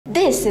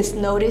This is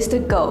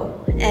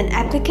Notice2Go, an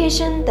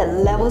application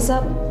that levels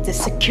up the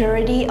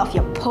security of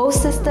your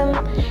POS system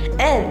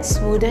and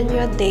smoothen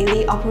your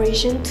daily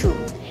operation too.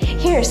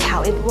 Here's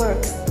how it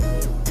works.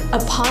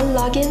 Upon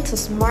login to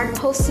Smart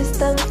POS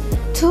system,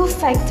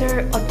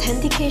 two-factor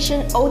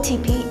authentication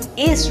OTP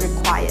is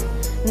required.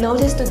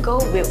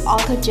 Notice2Go will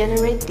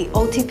auto-generate the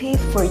OTP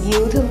for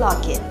you to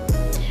log in.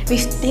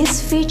 With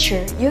this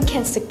feature, you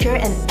can secure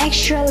an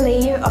extra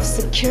layer of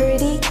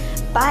security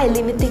by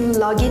limiting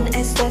login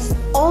access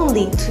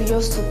only to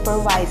your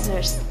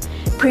supervisors,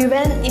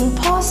 prevent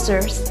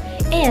imposters,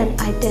 and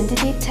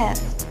identity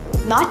theft.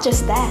 Not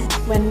just that,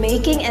 when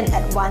making an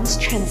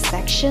advanced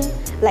transaction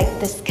like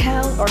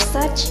discount or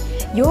such,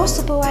 your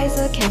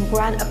supervisor can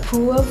grant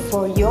approval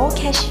for your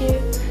cashier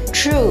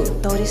through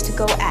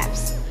Notice2Go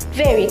apps.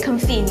 Very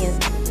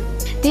convenient.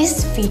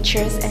 These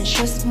features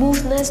ensure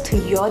smoothness to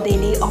your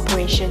daily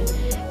operation.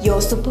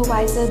 Your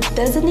supervisor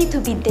doesn't need to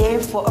be there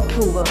for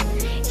approval.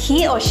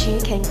 He or she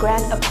can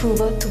grant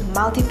approval to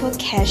multiple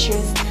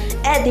cashiers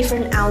at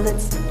different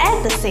outlets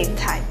at the same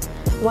time.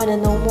 Wanna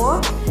know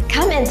more?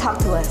 Come and talk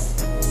to us.